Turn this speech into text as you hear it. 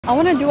I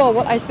want to do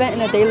what I spent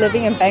in a day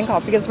living in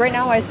Bangkok, because right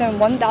now I spend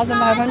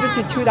 1,500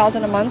 to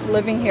 2,000 a month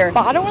living here.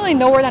 But I don't really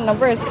know where that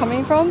number is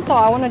coming from, so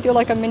I want to do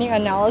like a mini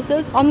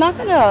analysis. I'm not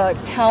going to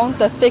count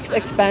the fixed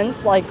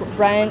expense like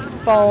rent,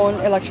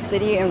 phone,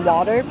 electricity, and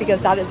water,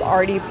 because that is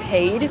already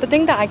paid. The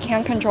thing that I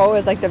can't control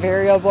is like the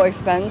variable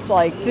expense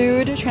like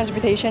food,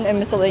 transportation, and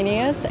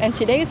miscellaneous. And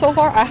today so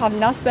far I have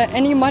not spent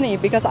any money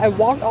because I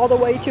walked all the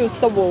way to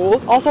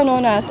Seoul, also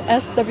known as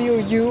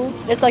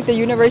SWU. It's like the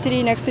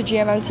university next to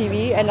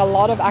GMMTV, and a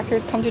lot of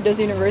actors come to this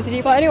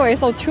university. But anyway,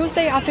 so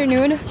Tuesday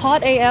afternoon,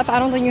 hot AF. I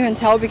don't think you can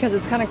tell because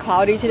it's kind of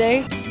cloudy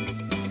today.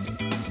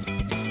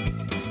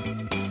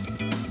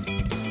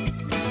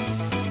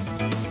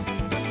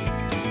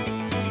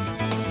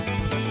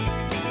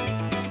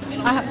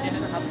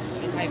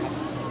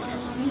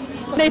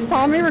 They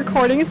saw me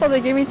recording, so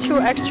they gave me 2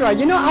 extra.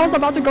 You know, I was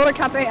about to go to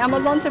Cafe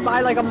Amazon to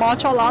buy like a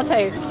matcha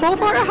latte. So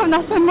far, I have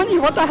not spent money.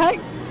 What the heck?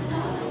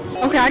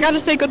 Okay, I gotta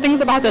say good things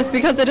about this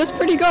because it is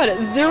pretty good.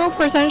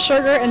 0%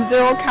 sugar and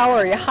 0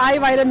 calorie, high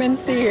vitamin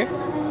C.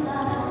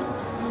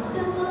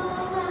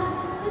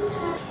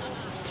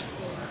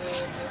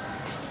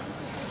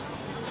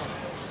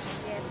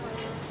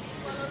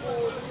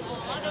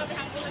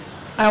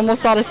 I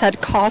almost thought it said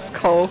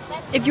Costco.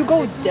 If you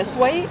go this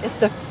way, it's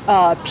the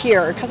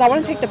pier, because I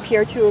want to take the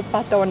pier to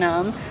Pato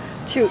Nam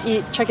to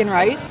eat chicken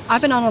rice. I've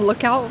been on the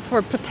lookout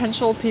for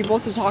potential people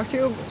to talk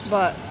to,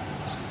 but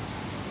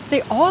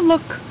they all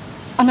look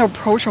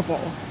unapproachable.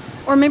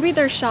 Or maybe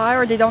they're shy,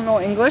 or they don't know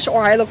English,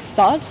 or I look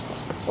sus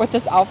with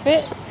this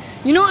outfit.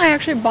 You know, I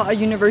actually bought a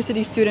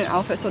university student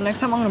outfit, so next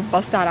time I'm gonna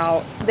bust that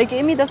out. They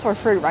gave me this for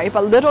free, right?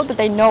 But little did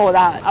they know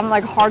that I'm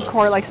like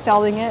hardcore like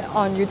selling it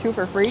on YouTube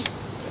for free.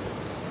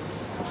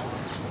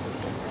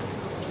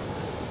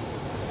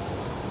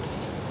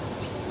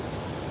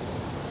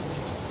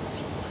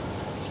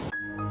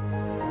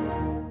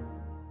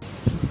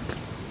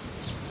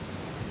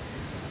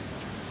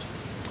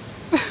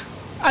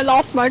 I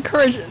lost my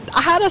courage.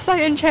 I had a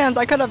second chance.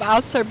 I could have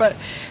asked her, but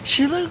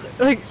she looked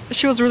like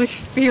she was really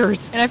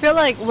fierce. And I feel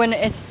like when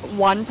it's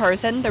one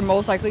person, they're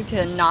most likely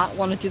to not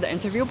want to do the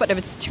interview. But if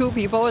it's 2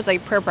 people, it's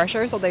like peer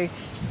pressure, so they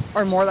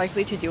are more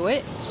likely to do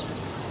it.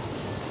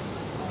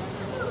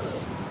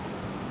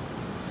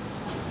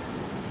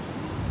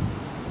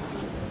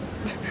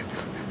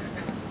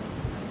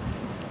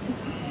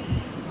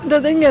 The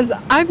thing is,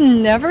 I've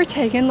never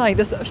taken like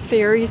this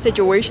ferry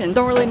situation.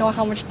 Don't really know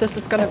how much this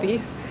is gonna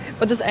be.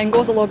 But this angle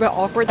is a little bit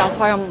awkward, that's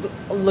why I'm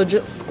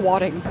legit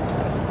squatting.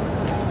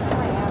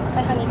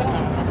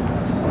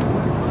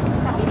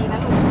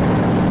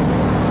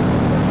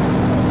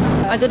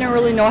 I didn't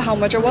really know how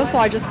much it was, so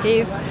I just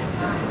gave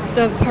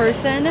the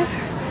person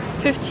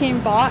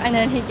 15 baht, and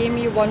then he gave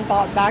me 1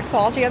 baht back. So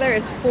altogether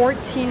it's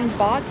 14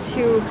 baht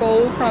to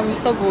go from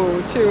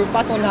Cebu to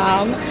Pato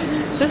Nam.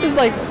 This is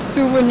like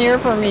souvenir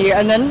for me,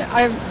 and then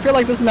I feel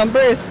like this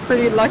number is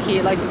pretty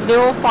lucky, like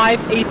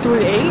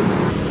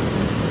 05838.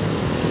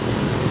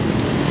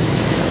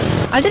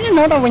 I didn't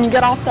know that when you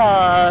get off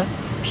the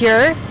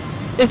pier,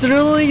 it's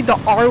really the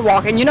R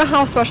Walk. And you know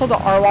how special the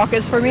R Walk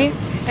is for me?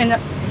 And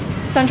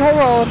Central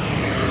Road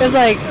is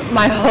like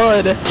my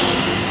hood.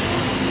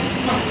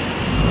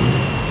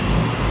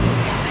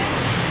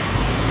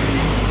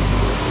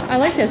 I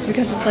like this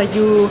because it's like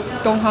you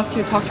don't have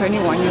to talk to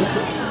anyone. You just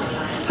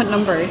put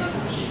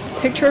numbers.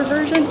 Picture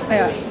version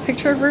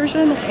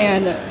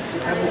and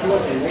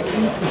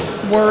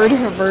word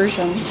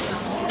version.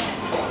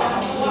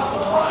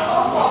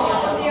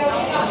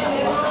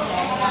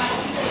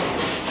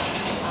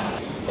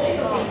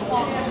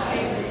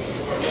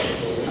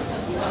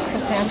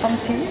 Chrysanthemum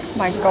tea,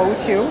 my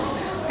go-to,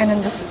 and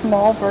then the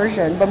small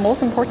version. But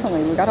most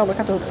importantly, we gotta look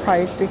at the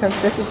price because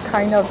this is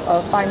kind of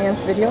a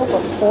finance video,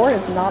 but 4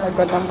 is not a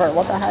good number.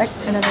 What the heck?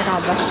 And then I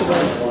got vegetable.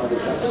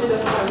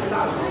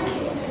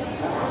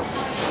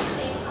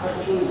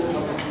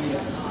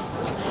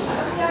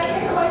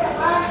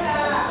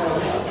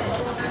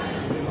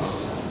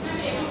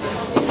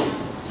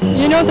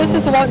 You know, this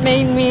is what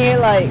made me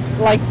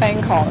like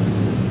Bangkok.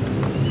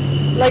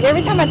 Like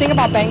every time I think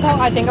about Bangkok,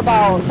 I think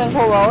about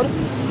Central Road.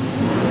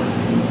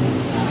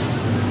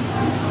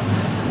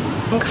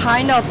 I'm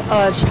kind of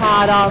a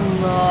Chadam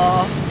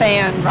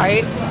fan,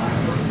 right?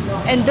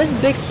 And this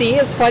big sea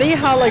is funny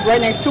how like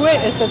right next to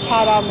it is the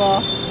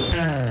Chadam.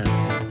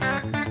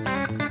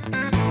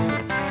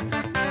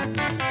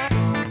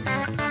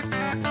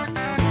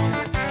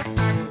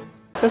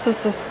 This is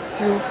the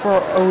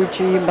super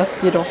OG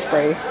mosquito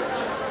spray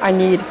I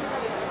need.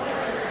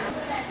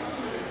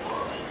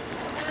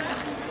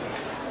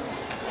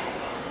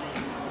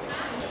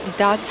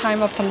 That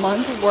time of the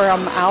month where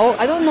I'm out,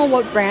 I don't know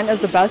what brand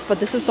is the best, but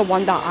this is the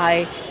one that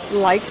I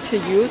like to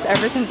use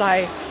ever since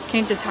I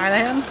came to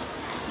Thailand.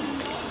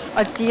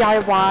 A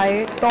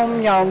DIY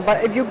tom yum,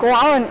 but if you go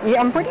out and eat,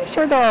 I'm pretty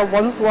sure there are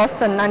ones less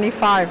than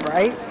 95,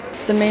 right?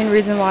 The main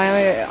reason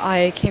why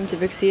I came to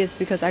Big C is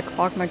because I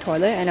clogged my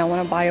toilet and I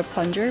want to buy a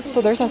plunger. So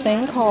there's a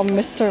thing called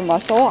Mr.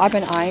 Muscle. I've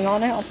been eyeing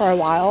on it for a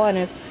while and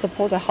it's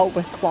supposed to help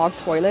with clogged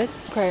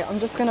toilets. Okay, I'm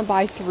just gonna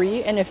buy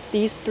 3, and if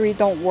these 3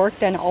 don't work,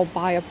 then I'll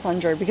buy a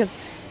plunger because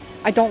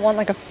I don't want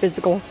like a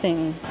physical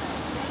thing.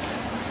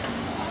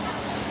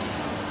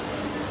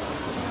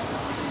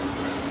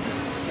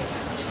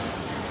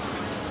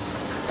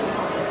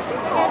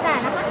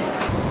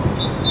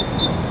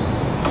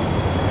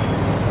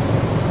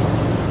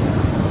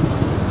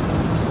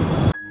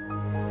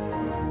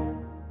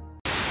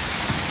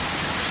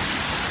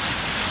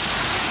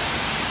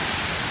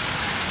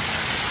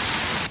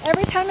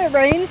 Every time it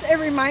rains, it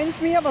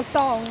reminds me of a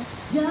song.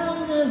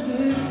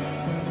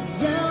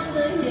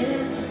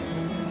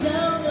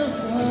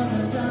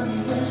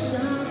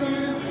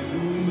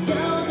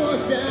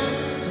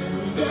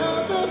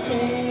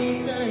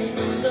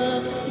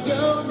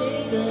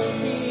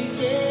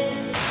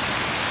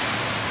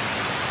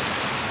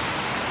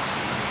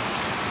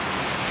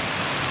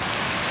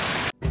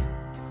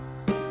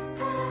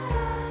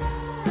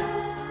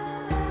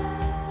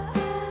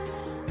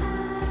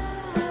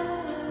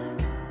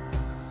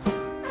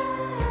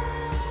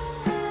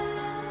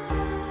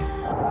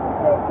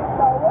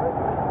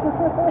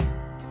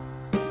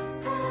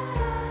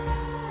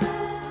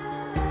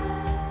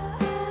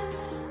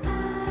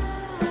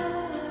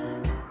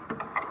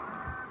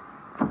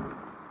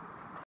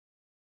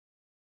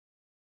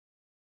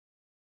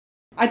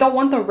 I don't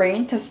want the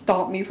rain to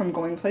stop me from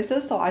going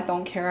places, so I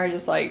don't care. I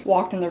just like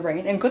walked in the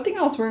rain. And good thing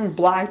I was wearing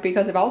black,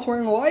 because if I was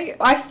wearing white,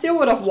 I still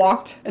would have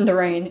walked in the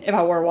rain if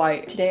I wore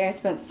white. Today I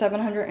spent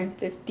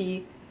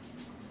 750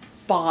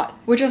 baht,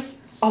 which is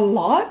a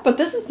lot, but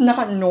this is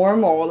not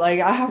normal. Like,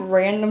 I have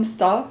random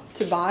stuff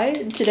to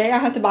buy. Today I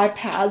had to buy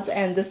pads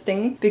and this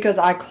thing because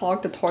I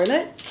clogged the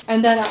toilet.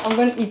 And then I'm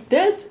gonna eat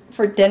this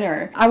for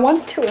dinner. I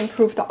want to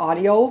improve the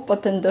audio,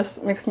 but then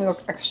this makes me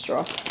look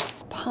extra.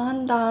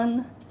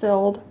 Pandan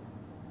filled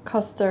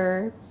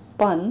custard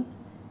bun,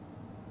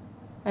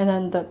 and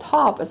then the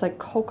top is like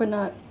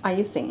coconut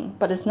icing,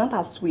 but it's not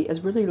that sweet.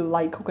 It's really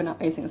light coconut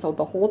icing, so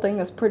the whole thing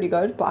is pretty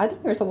good, but I think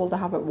you're supposed to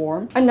have it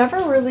warm. I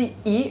never really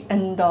eat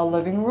in the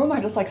living room.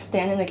 I just like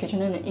stand in the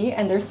kitchen and eat,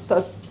 and there's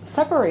the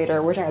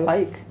separator, which I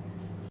like.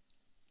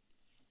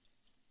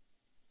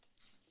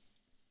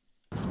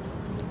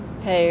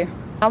 Hey,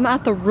 I'm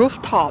at the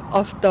rooftop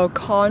of the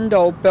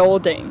condo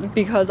building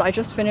because I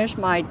just finished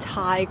my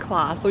Thai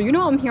class. So you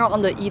know I'm here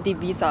on the ED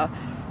visa.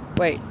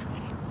 Wait.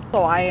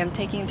 So I am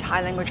taking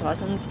Thai language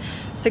lessons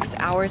 6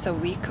 hours a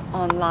week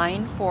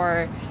online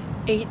for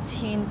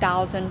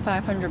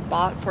 18,500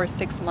 baht for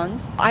 6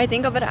 months. I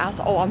think of it as,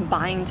 oh, I'm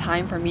buying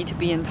time for me to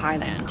be in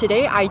Thailand.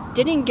 Today I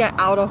didn't get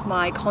out of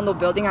my condo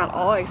building at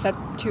all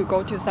except to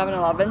go to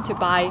 7-Eleven to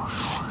buy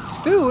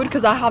food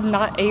because I have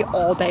not ate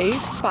all day.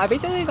 But I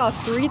basically got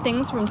 3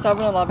 things from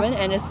 7-Eleven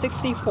and it's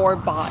 64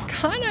 baht.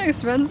 Kind of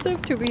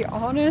expensive, to be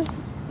honest,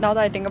 now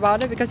that I think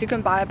about it, because you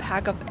can buy a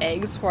pack of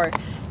eggs for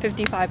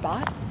 55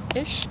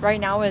 baht-ish. Right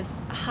now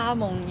is Ha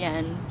Mong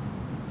Yen.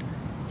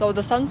 So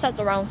the sun sets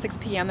around 6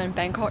 p.m. in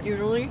Bangkok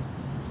usually.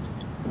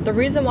 The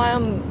reason why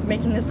I'm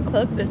making this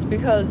clip is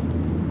because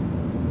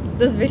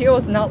this video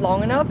is not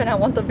long enough and I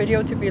want the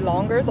video to be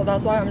longer, so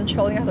that's why I'm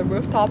chilling at the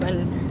rooftop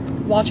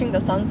and watching the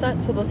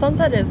sunset. So the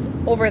sunset is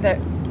over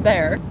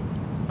there.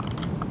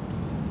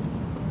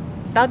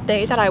 That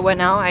day that I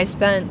went out, I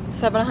spent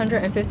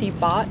 750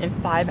 baht in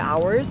 5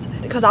 hours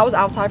because I was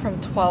outside from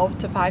 12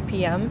 to 5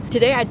 p.m.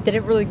 Today I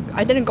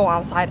didn't go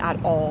outside at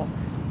all.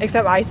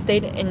 Except I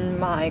stayed in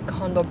my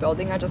condo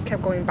building. I just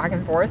kept going back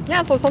and forth.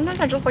 Yeah, so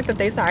sometimes I just like the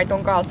days that I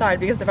don't go outside,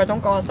 because if I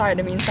don't go outside,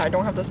 it means that I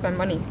don't have to spend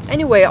money.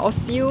 Anyway, I'll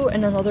see you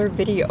in another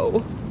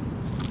video.